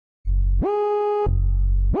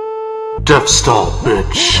Death Star,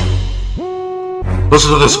 bitch.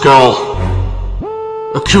 Listen to this girl.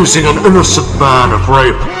 Accusing an innocent man of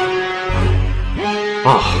rape.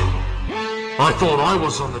 Oh, I thought I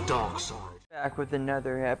was on the dark side. Back with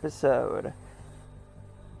another episode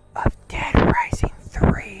of Dead Rising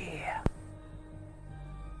 3.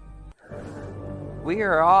 We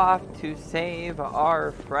are off to save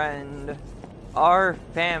our friend, our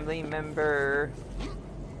family member,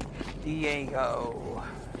 Diego.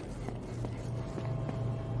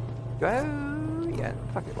 Go! Yeah,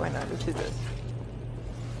 fuck it, why not? Let's do this.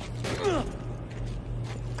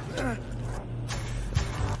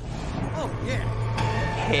 Oh, yeah.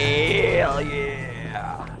 Hell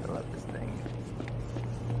yeah! I love this thing.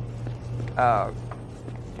 Oh,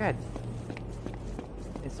 God.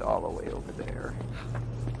 It's all the way over there.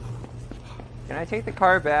 Can I take the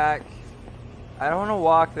car back? I don't want to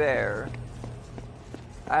walk there.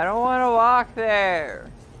 I don't want to walk there.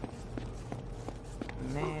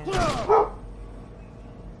 Man.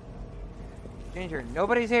 Ginger,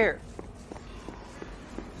 nobody's here.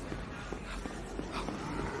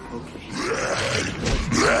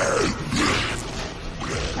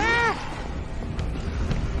 Ah!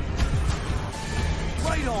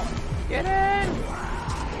 Right on. Get in!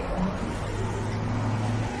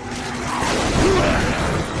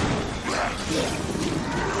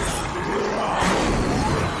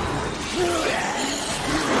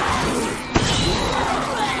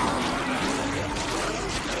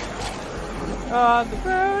 On the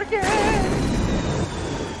road again.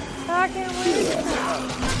 I can't wait.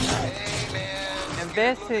 Hey man.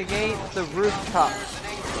 Investigate the rooftop.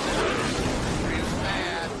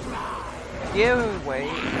 Give away.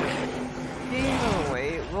 Give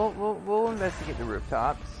away. We'll investigate the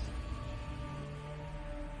rooftops.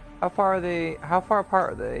 How far are they? How far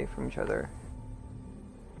apart are they from each other?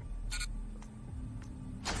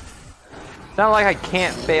 It's not like I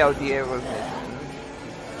can't fail Diego's mission.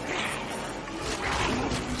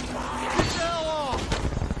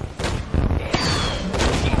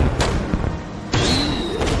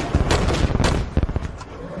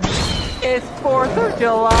 It's 4th of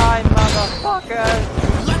July, motherfuckers!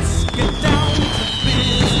 Let's get down to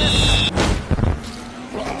business.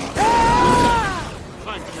 Ah!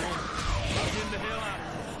 Get the hell out of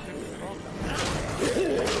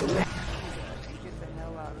here. Get the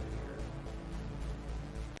hell out of here.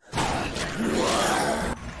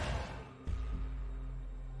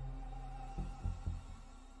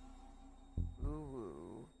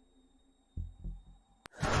 Ooh.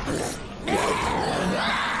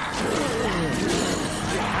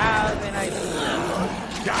 Have an idea.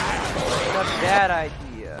 It's a bad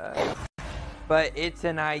idea. But it's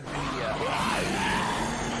an idea.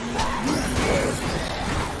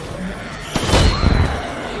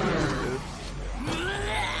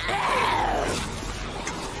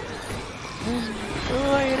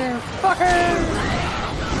 Later, fuckers!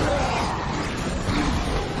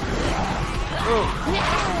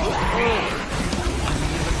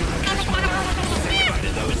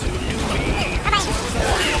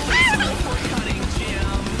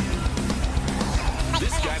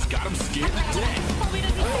 This guy's got him scared to death.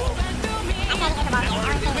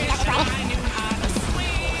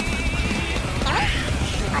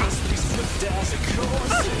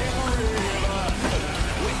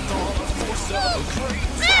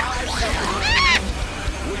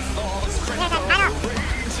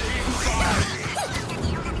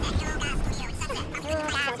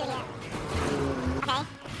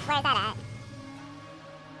 Where's that at?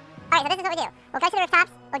 Alright, so this is what we do. We'll go to the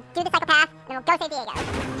rooftops, we'll do the psychopath, and then we'll go save Diego.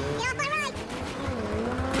 You're on my right!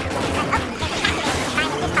 Oh, there's a activated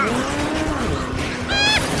behind this car. Ah!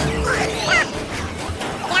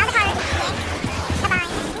 Get out of the car, Nick. Come on.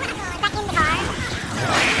 Back in the car.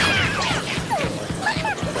 What is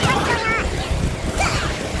going on?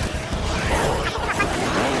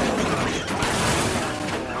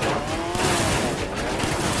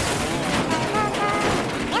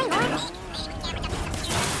 Really more?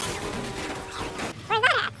 Where's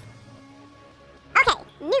that at? Okay,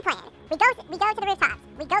 new plan. We go to the rooftops.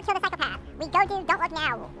 We go kill the psychopath. We go do don't look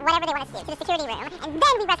now, whatever they want us to do, to the security room, and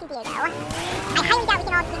then we rescue Diego. I highly doubt we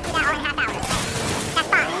can all do that all in a half hour. That's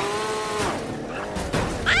fine.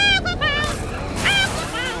 I can't cry.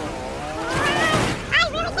 I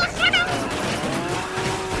really can't cry.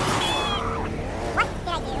 What did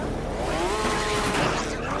I do?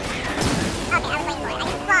 Okay, I was waiting for it. I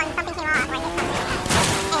just swung, something came off, or I hit something.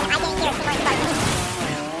 And I didn't hear it before it started.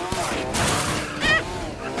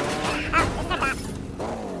 Oh, this is our stop.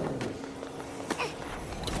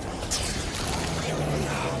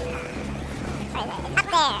 Where is it? It's up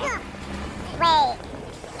there. Wait.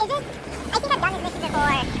 Is it?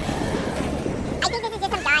 before. I think this is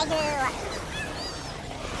just some guy who...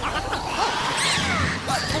 No, that's like a kid.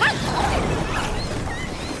 Is that a kid?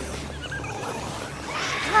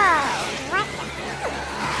 Whoa, what the...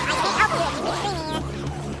 I can't help you if you keep screaming.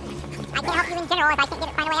 I can't help you in general if I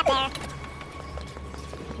can't find a way up there.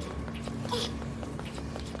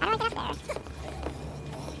 How do I get up there?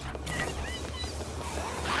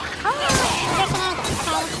 Oh, you're shenanigans,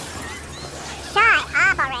 okay? Shut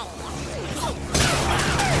up already.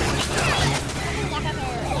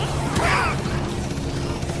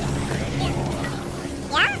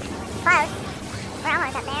 Yeah? Close. We're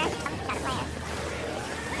almost up there. I'm just trying to play it.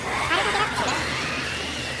 How did we get up there?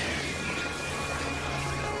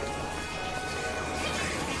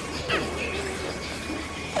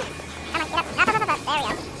 Come on, get up. Up. There we go.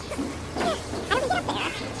 How did we get up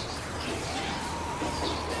there?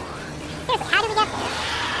 Seriously, how did we get there?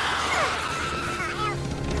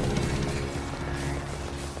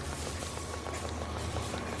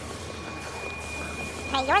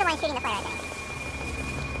 Okay, you're the one shooting the flare, I think.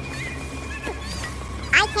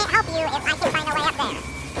 I can't help you if I can find a way up there.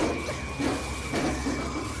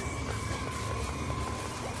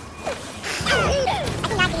 I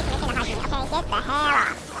cannot give you permission to hug me, okay? Get the hell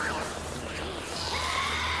off.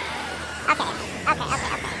 Okay.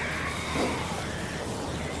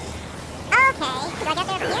 Okay, do I get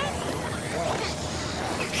there from here?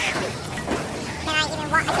 Can I even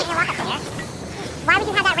walk? I can't even walk up there. Why would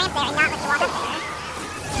you have that ramp there and not let me walk up there?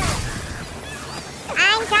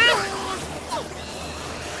 I'm trying.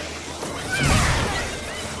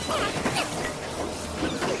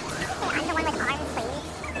 I'm the one with arms, please.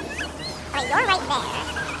 Wait, you're right there.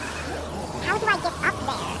 How do I get up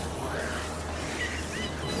there?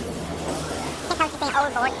 Can't tell me saying, oh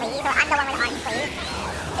Lord, please, or I'm the one with arms, please.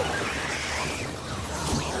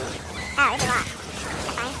 Oh, this is locked.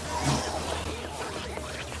 That's fine.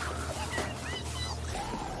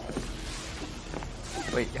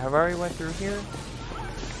 Wait, have I already went through here?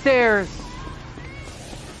 Stairs!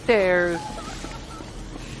 Stairs!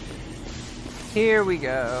 Here we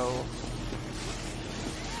go.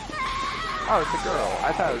 Oh, it's a girl.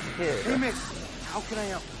 I thought it was a kid. Hey, miss, how can I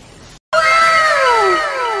help?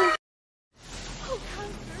 Oh,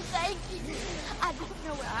 Custer, thank you. I don't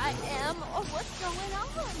know where I am or what's going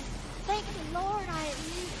on. Thank the Lord I at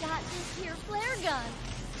least got this here flare gun.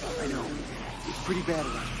 I know. It's pretty bad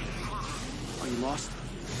around here. Are you lost?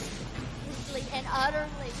 Completely and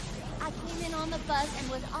utterly. I came in on the bus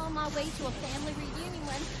and was on my way to a family reunion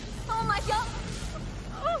when... Oh my God!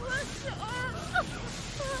 Oh my God!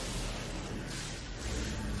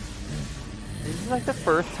 This is like the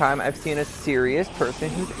first time I've seen a serious person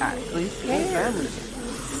who's actually scared.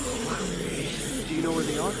 Do you know where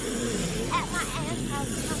they are? At my aunt's house,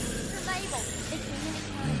 Mr. Mabel. It's been many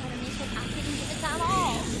times on a mission. I couldn't get it out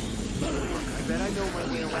all. I bet I know my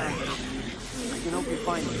way around better than you do. I can help you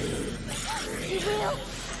find it. You will?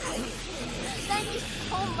 Thank you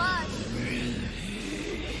so much.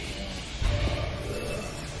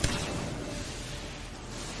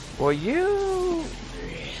 Well, you...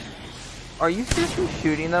 Are you seriously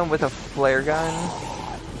shooting them with a flare gun?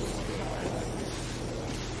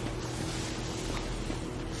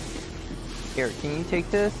 Here, can you take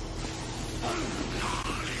this?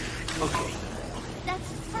 Okay.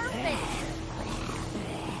 That's perfect.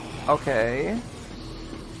 Okay.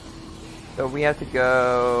 So we have to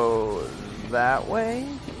go that way?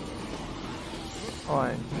 Hold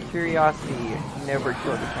on. Curiosity never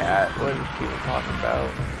killed a cat. What is she talking about?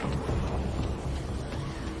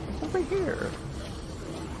 What's over here?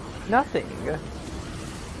 Nothing.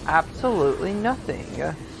 Absolutely nothing.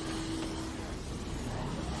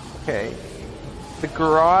 Okay. The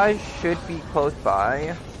garage should be close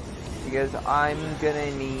by. Because I'm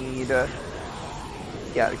gonna need...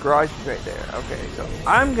 yeah, the garage is right there. Okay, so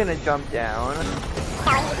I'm gonna jump down. I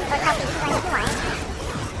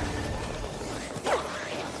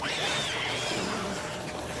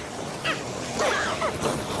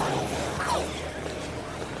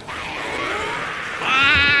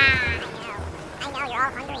know, you're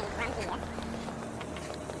all hungry and grumpy.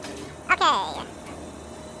 Okay.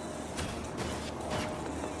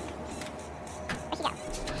 Where'd she go?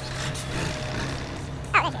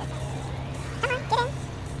 Oh, there she is. Come on, get in. Get in.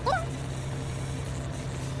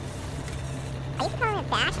 Are you calling it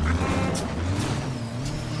back?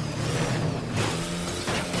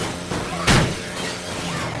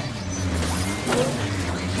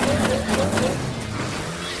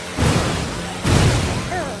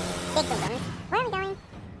 Big boom. Where are we going?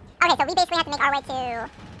 Okay, so we basically have to make our way to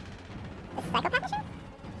the psychopath mission?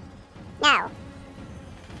 No.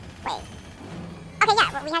 Wait. Okay,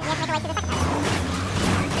 yeah, well, we have to make our way to the psychopath.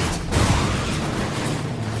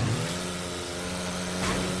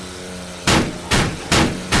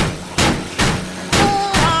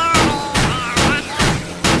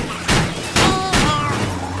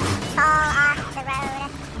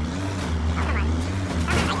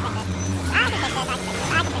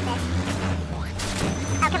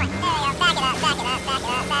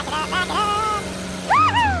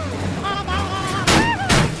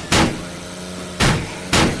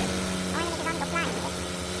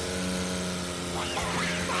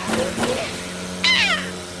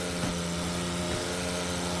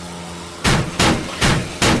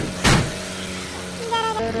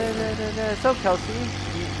 So Kelsey,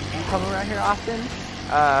 you come around here often?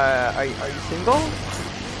 Are you single?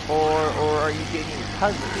 Or are you dating your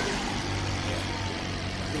cousin?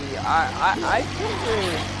 See, I've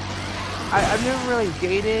never really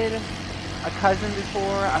dated a cousin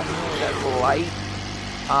before. I don't know what that's like.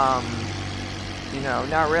 You know,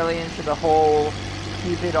 not really into the whole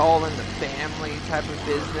keep it all in the family type of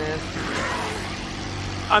business.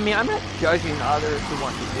 I mean, I'm not judging others who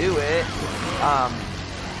want to do it.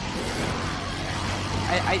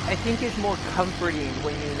 I think it's more comforting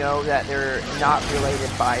when you know that they're not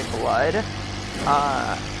related by blood.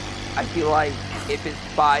 I feel like if it's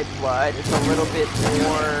by blood, it's a little bit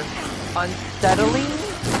more unsettling,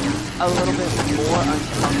 a little bit more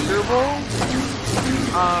uncomfortable.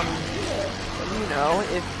 You know,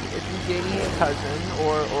 if you're dating a cousin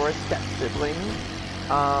or a step sibling,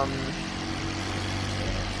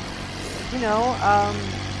 you know,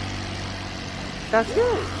 that's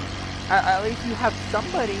good. At least you have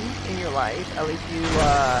somebody in your life. At least you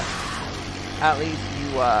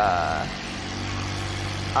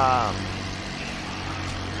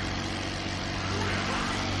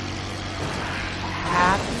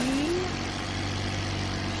happy,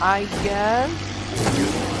 I guess.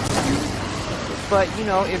 But you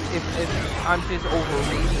know, if I'm just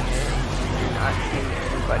overreading it and not seeing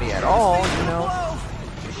anybody at all, you know,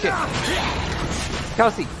 shit.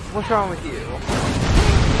 Kelsey, what's wrong with you?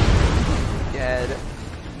 Dead.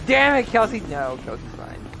 Damn it, Kelsey! No, Kelsey's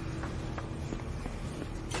fine.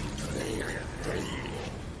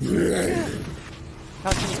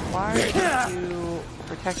 Kelsey, why are you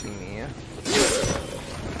protecting me?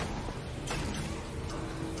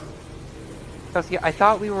 Kelsey, I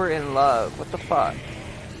thought we were in love. What the fuck?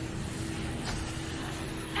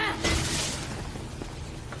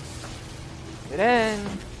 Get in.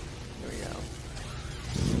 There we go.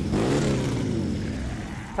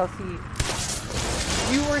 Kelsey,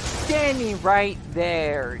 you were standing right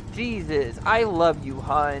there. Jesus, I love you,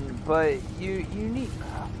 hun, but you need.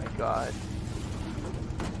 Oh my god.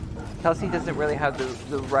 Kelsey doesn't really have the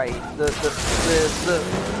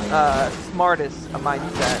smartest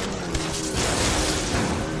mindset.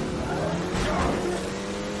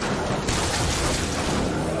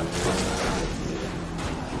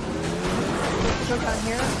 Down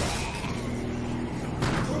here?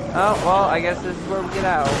 Oh, well, I guess this is where we get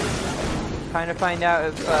out. Trying to find out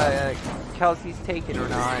if Kelsey's taken or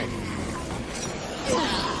not.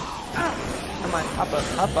 Come on, hop up,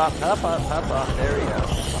 hop up, hop up, hop up. There we go.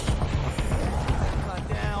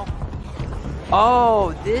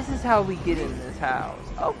 Oh, this is how we get in this house.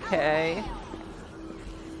 Okay.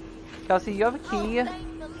 Kelsey, you have a key? Oh,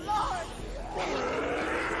 thank the Lord.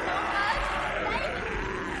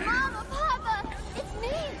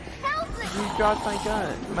 You dropped my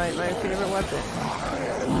gun, my favorite weapon.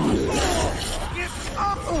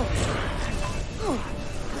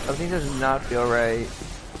 Something does not feel right.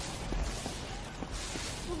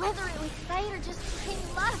 Whether it was fate or just plain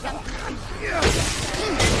luck,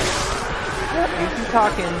 You keep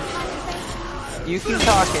talking. You keep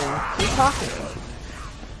talking. Keep talking.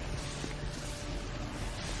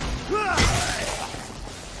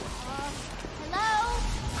 hello?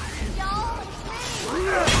 Y'all,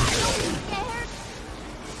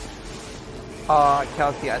 Aw,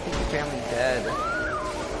 Kelsey, I think your family's dead. No,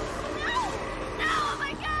 oh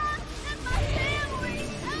my God, that's my family.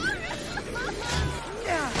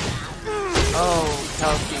 Oh,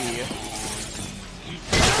 Kelsey.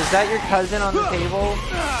 Is that your cousin on the table?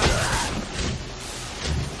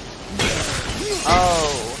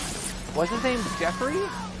 Oh. What's his name? Jeffrey?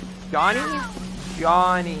 Johnny?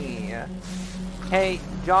 Johnny. Hey,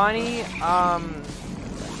 Johnny,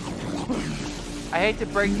 I hate to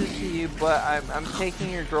break this to you, but I'm taking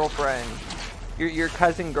your girlfriend. Your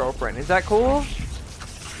cousin girlfriend. Is that cool?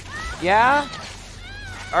 Yeah?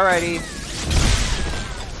 Alrighty.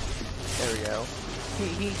 There we go.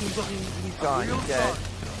 He's gone. He's dead.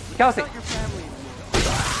 Kelsey! Your family.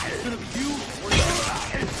 It's gonna be you or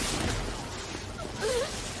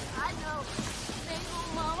I know. Single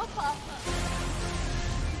mama, papa.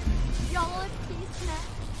 Y'all at peace now?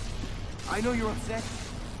 I know you're upset,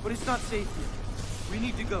 but it's not safe here. We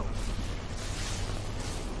need to go.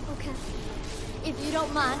 Okay. If you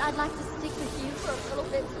don't mind, I'd like to stick with you for a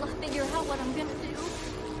little bit till I figure out what I'm gonna do.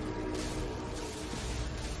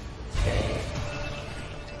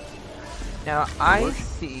 Now, I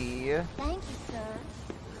see Thank you, sir.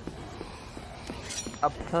 a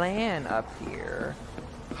plan up here.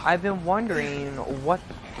 I've been wondering what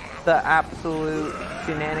the absolute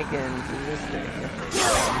shenanigans in this thing.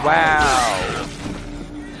 Wow.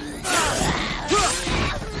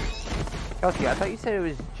 Kelsey, I thought you said it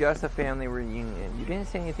was just a family reunion. You didn't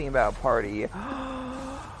say anything about a party.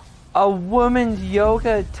 A woman's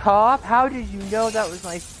yoga top? How did you know that was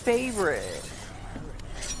my favorite?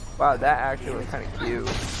 Wow, that actually was kind of cute.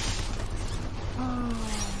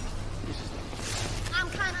 I'm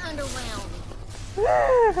kind of underwhelmed.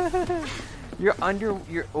 You're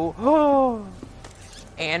oh,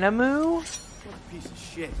 Animu? What a piece of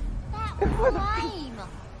shit. That was lame.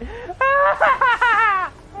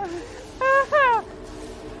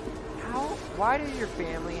 Why does your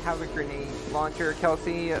family have a grenade launcher,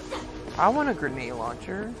 Kelsey? I want a grenade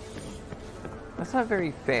launcher. That's not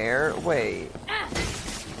very fair. Wait.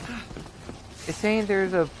 It's saying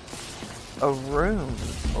there's a room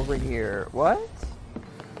over here. What?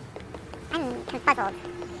 I'm puzzled.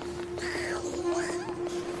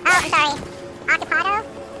 Oh, I'm sorry. Occupado?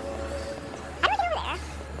 How do we get over there?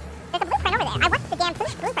 There's a blueprint over there. I want the damn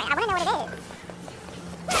blueprint. I want to know what it is.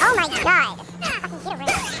 Oh my god. Fucking get over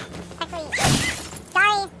here. Actually,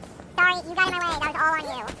 sorry, you got in my way. That was all on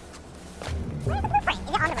you. Where's the blueprint? Is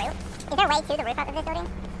it on the roof? Is there a way to the roof of this building?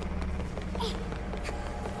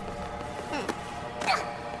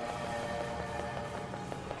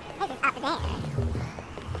 This is up there.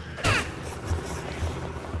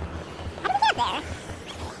 How do we get up there?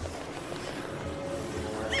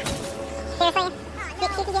 Seriously? She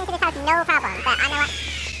can get into this house, no problem. But I know what.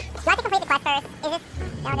 Do I have to complete the quest first? Is this...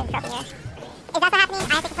 No, there's a trophy here. Is that what's happening? I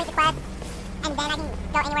have to complete the quest, and then I can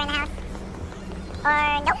go anywhere in the house? Or...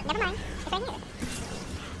 Nope, never mind. It's right here.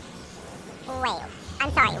 Wait.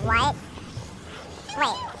 I'm sorry, what?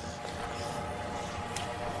 Wait.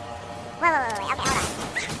 Wait. Okay, hold on.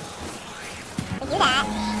 We do that.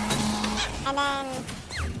 And then...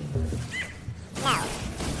 No.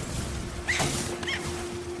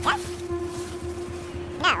 Yes?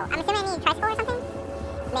 No. I'm assuming I need a tricycle or something?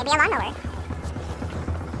 Maybe a lawnmower.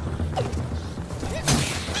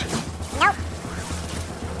 Nope.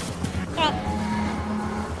 Screw it.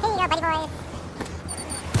 Here you go, buddy boys.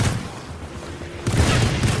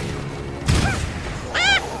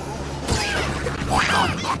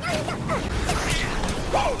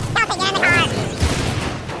 Don't get in the car!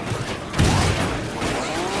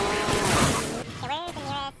 Okay, where's the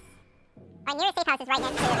nearest... Our nearest safe house is right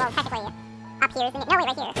next to, well, technically, up here. No, wait,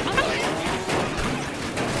 right here.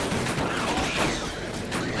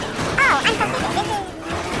 Oh, I'm so stupid.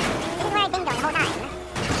 This is where I've been going the whole time.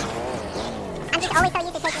 I'm just always so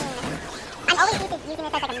used to taking... I'm always used to using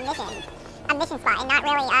this as like a mission spot, and not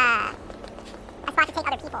really, a spot to take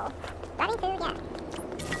other people. Do I need food? Yeah.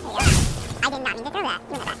 There we go. I did not mean to throw that.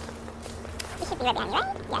 Give me that back. You should be right behind me, right?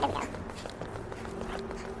 Yeah, there we go.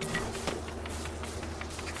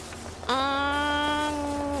 And...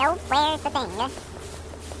 Nope, where's the thing?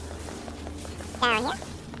 Down here?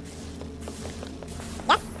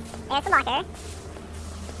 Yes, there's the locker.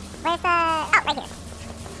 Where's the... Oh, right here.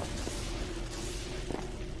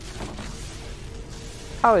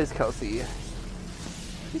 How is Kelsey?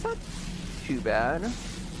 She's not too bad.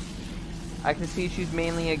 I can see she's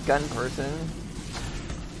mainly a gun person.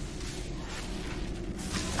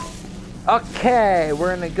 Okay,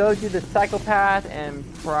 we're gonna go do the psychopath and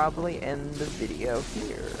probably end the video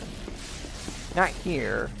here. Not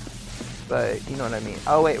here, but you know what I mean.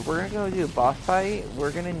 Oh wait, we're gonna go do a boss fight.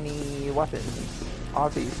 We're gonna need weapons,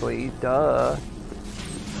 obviously. Duh.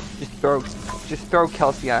 Just throw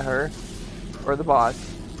Kelsey at her, or the boss,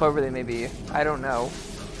 whoever they may be. I don't know.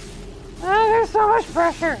 Oh, there's so much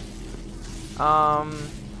pressure. You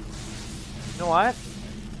know what?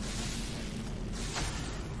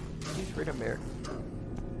 Use Freedom Bear.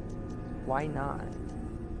 Why not?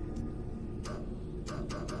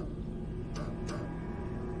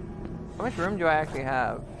 How much room do I actually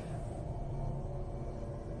have?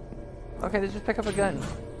 Okay, let's just pick up a gun.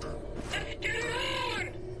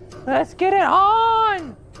 Let's get it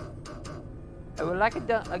on! I would like a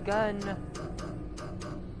gun. A gun.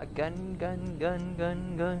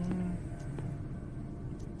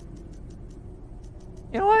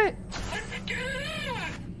 You know what?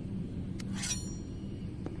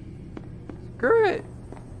 Screw it.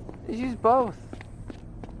 Let's use both.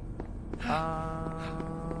 Ah!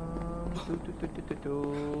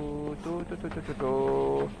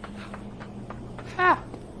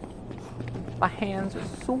 My hands are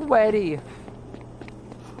sweaty.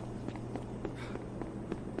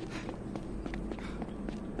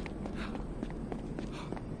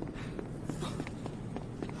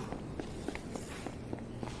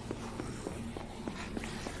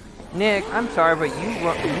 Nick, I'm sorry, but you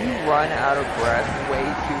run out of breath way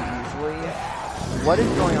too easily. What is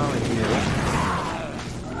going on with you?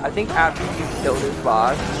 I think after you kill this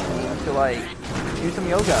boss, you need to, like, do some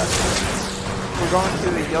yoga. We're going to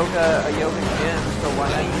a yoga gym, so why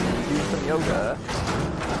not do some yoga?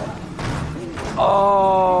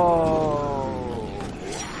 Oh,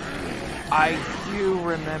 I do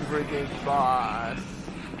remember this boss.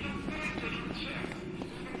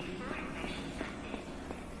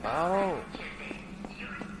 Oh.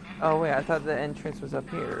 Oh wait, I thought the entrance was up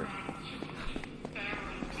here.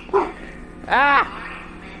 Ah!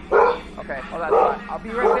 Okay, hold on, I'll be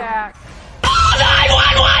right back.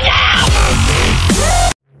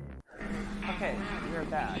 Okay, we are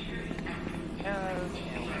back. And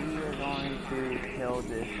we are going to kill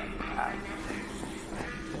this attack.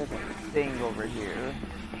 There's a thing over here.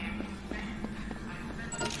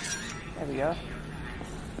 There we go.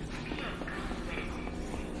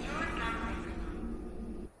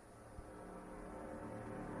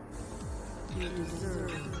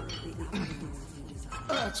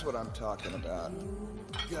 That's what I'm talking about.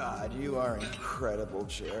 God, you are incredible,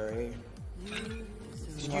 Jerry.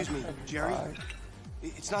 Excuse me, Jerry.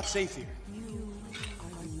 It's not safe here.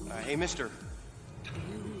 Hey, mister.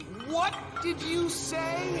 What did you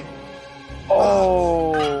say?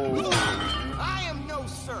 Oh! I am no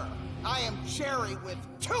sir. I am Jerry with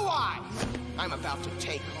 2 eyes. I'm about to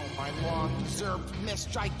take home my long-deserved Miss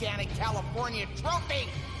Gigantic California trophy.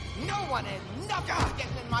 No one and nothing is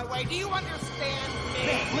getting in my way. Do you understand me?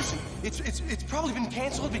 Man, listen. It's probably been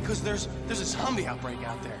canceled because there's a zombie outbreak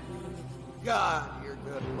out there. God, you're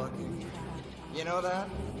good looking. You know that?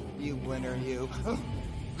 You winner, you.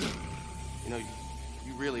 You know,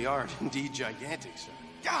 you really are indeed gigantic, sir.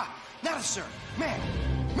 God, not a sir. Man.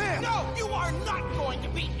 No, you are not going to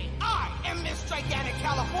beat me. I am Miss Gigantic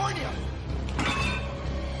California.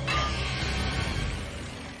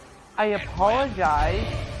 I apologize.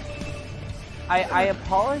 I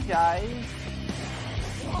apologize.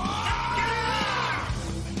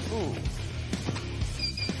 Ooh.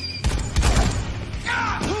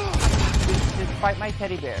 Just fight my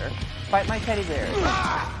teddy bear. Fight my teddy bear.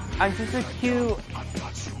 I'm just a cute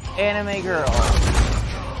anime girl.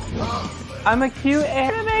 I'm a cute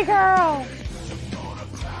anime girl.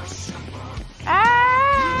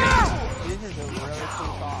 Ah! This is a really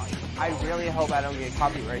cool song. I really hope I don't get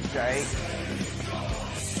copyright strike.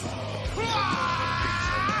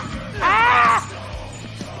 Ah!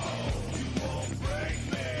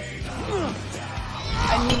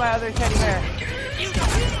 I need my other teddy bear.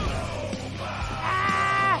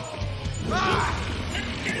 Ah!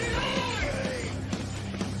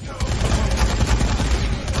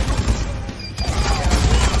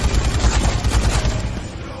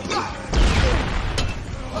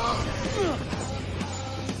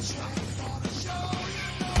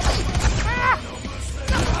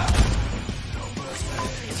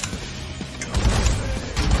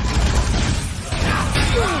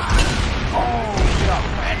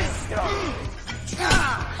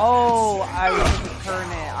 Oh, I was to turn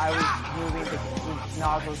it. I was moving the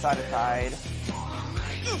nozzle side to side.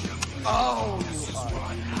 Oh, you are.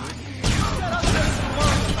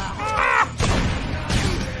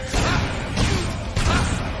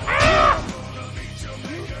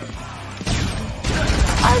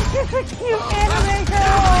 I'm just a cute anime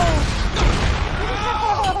girl!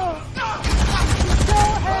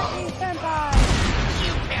 Don't hurt me, senpai!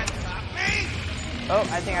 You can't stop me. Oh,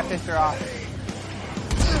 I think I pissed her off.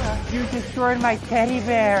 You destroyed my teddy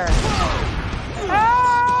bear!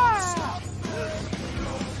 Ah!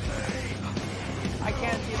 I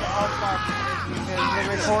can't see the health bar because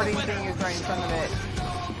the recording thing is right in front of it.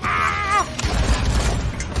 Ah!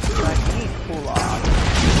 I need to cool off.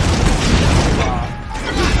 Cool off.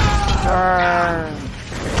 Burn!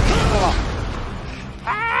 Cool off. Ah!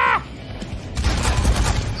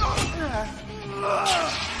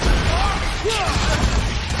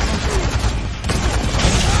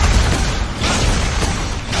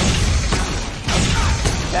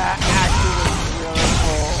 That actually was really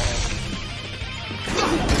cool.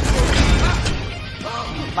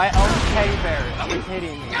 My own teddy bear is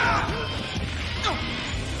hitting me.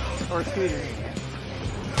 Or shooting me.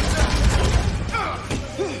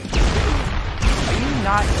 Are you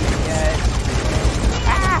not here yet?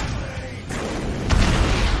 Ah!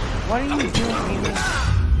 What are you doing, Mimi?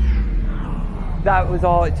 That was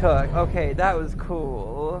all it took. Okay, that was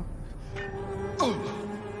cool.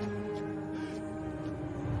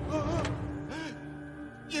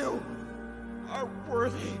 You are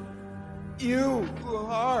worthy. You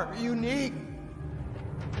are unique.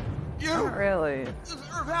 You Not really.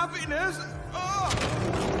 deserve happiness.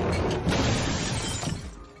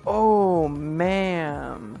 Oh,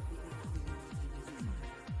 ma'am.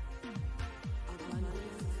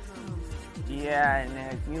 Yeah,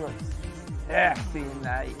 Nick, you look sexy in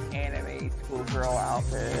that anime schoolgirl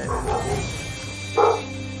outfit.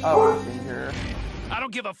 Oh, Ginger. I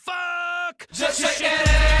don't give a fuck! Just shake that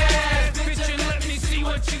ass, bitch, and let me see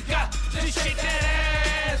what you got. Just shake that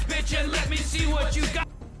ass, bitch, and let me see what you got.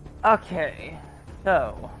 Okay,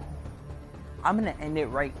 so I'm gonna end it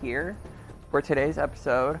right here for today's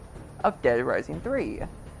episode of Dead Rising 3.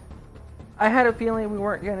 I had a feeling we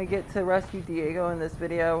weren't gonna get to rescue Diego in this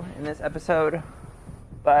video, in this episode,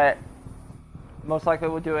 but most likely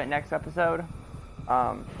we'll do it next episode.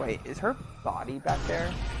 Wait, is her body back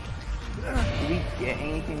there? Did we get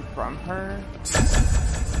anything from her?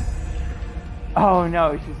 Oh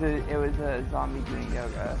no, it was a zombie doing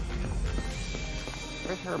yoga.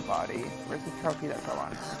 Where's her body? Where's the trophy that fell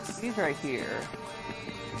on her? She's right here.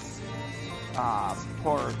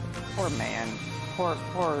 Poor man. Poor,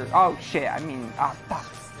 oh shit, I mean, fuck.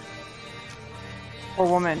 Poor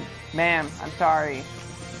woman. Ma'am, I'm sorry.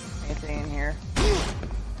 Anything in here?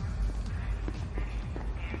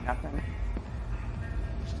 Nothing.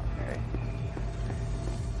 Okay.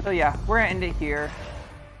 So yeah, we're gonna end it here.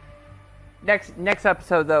 Next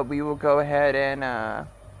episode though, we will go ahead and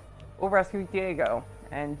we'll rescue Diego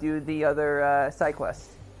and do the other side quests.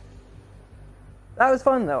 That was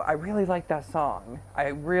fun though. I really like that song. I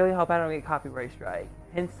really hope I don't get a copyright strike.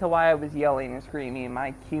 Hence to why I was yelling and screaming in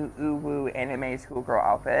my cute UWU anime schoolgirl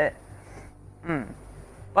outfit.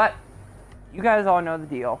 But you guys all know the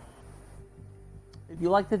deal. If you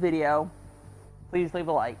like the video, please leave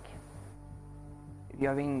a like. If you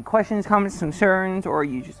have any questions, comments, concerns, or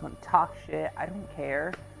you just want to talk shit, I don't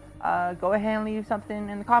care. Go ahead and leave something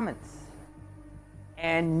in the comments.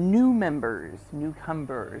 And new members,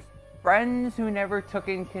 newcomers, friends who never took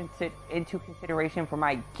into consideration for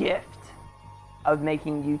my gift of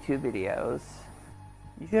making YouTube videos,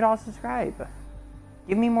 you should all subscribe.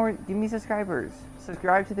 Give me subscribers.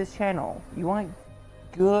 Subscribe to this channel. You want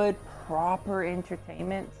good, proper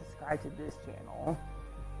entertainment? Subscribe to this channel.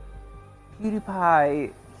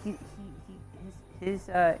 PewDiePie,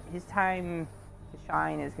 his time to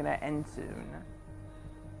shine is gonna end soon.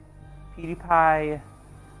 PewDiePie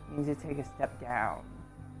needs to take a step down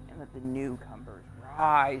and let the newcomers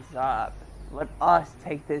rise up. Let us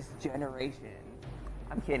take this generation.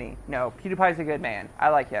 I'm kidding. No, PewDiePie's a good man. I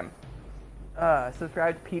like him.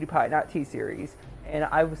 Subscribe to PewDiePie, not T-Series. And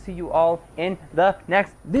I will see you all in the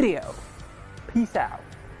next video. Peace out.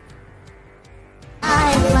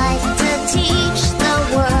 I like to teach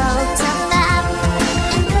the world.